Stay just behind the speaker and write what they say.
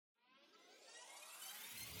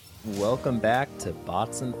Welcome back to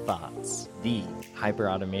Bots and Thoughts, the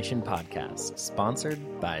hyperautomation podcast,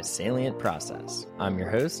 sponsored by Salient Process. I'm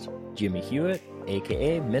your host, Jimmy Hewitt,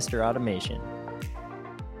 aka Mr. Automation.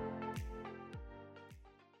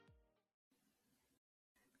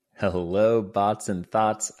 Hello, Bots and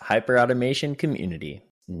Thoughts hyperautomation community.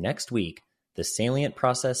 Next week, the Salient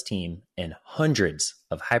Process team and hundreds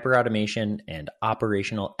of hyperautomation and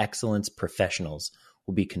operational excellence professionals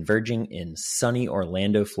will be converging in sunny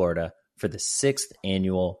Orlando, Florida for the 6th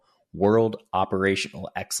annual World Operational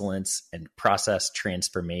Excellence and Process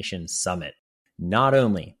Transformation Summit. Not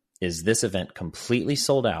only is this event completely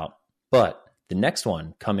sold out, but the next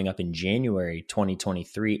one coming up in January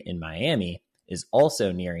 2023 in Miami is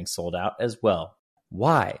also nearing sold out as well.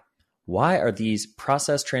 Why? Why are these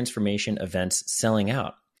process transformation events selling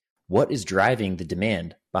out? What is driving the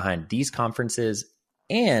demand behind these conferences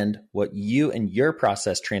and what you and your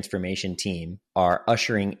process transformation team are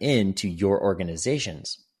ushering into your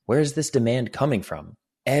organizations? Where is this demand coming from?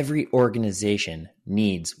 Every organization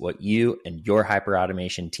needs what you and your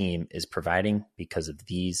hyperautomation team is providing because of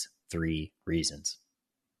these 3 reasons.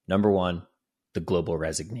 Number 1, the global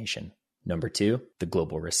resignation. Number 2, the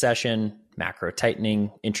global recession, macro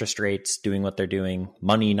tightening, interest rates doing what they're doing,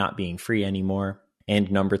 money not being free anymore.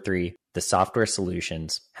 And number 3, the software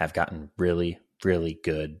solutions have gotten really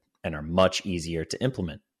good and are much easier to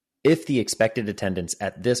implement. If the expected attendance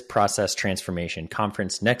at this process transformation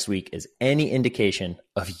conference next week is any indication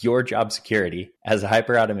of your job security as a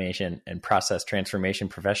hyperautomation and process transformation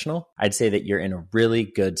professional, I'd say that you're in a really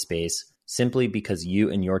good space simply because you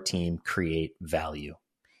and your team create value.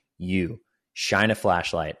 You shine a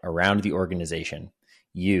flashlight around the organization.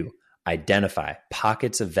 You identify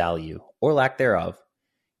pockets of value or lack thereof.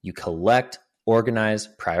 You collect, organize,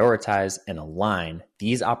 prioritize, and align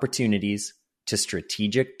these opportunities to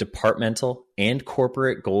strategic, departmental, and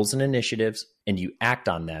corporate goals and initiatives, and you act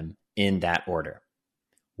on them in that order.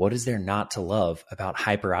 What is there not to love about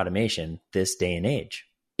hyperautomation this day and age?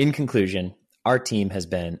 In conclusion, our team has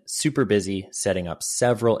been super busy setting up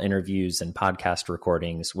several interviews and podcast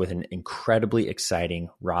recordings with an incredibly exciting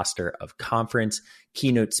roster of conference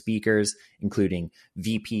keynote speakers, including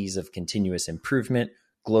VPs of continuous improvement,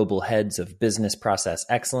 global heads of business process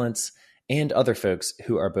excellence, and other folks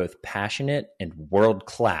who are both passionate and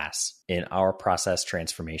world-class in our process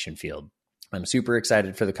transformation field. I'm super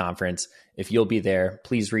excited for the conference. If you'll be there,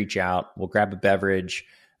 please reach out. We'll grab a beverage,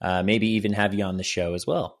 maybe even have you on the show as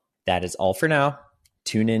well. That is all for now.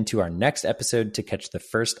 Tune in to our next episode to catch the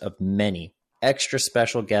first of many extra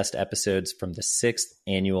special guest episodes from the 6th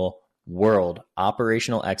annual World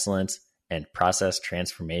Operational Excellence and Process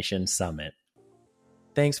Transformation Summit.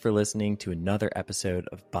 Thanks for listening to another episode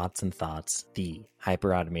of Bots and Thoughts, the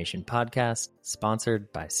hyperautomation podcast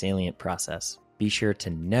sponsored by Salient Process. Be sure to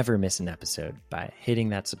never miss an episode by hitting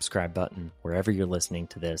that subscribe button wherever you're listening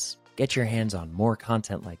to this. Get your hands on more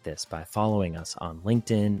content like this by following us on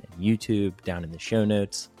LinkedIn and YouTube down in the show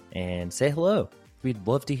notes, and say hello. We'd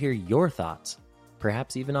love to hear your thoughts,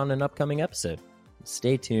 perhaps even on an upcoming episode.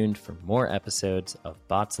 Stay tuned for more episodes of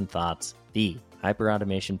Bots and Thoughts, the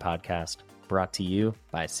hyperautomation podcast, brought to you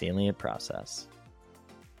by Salient Process.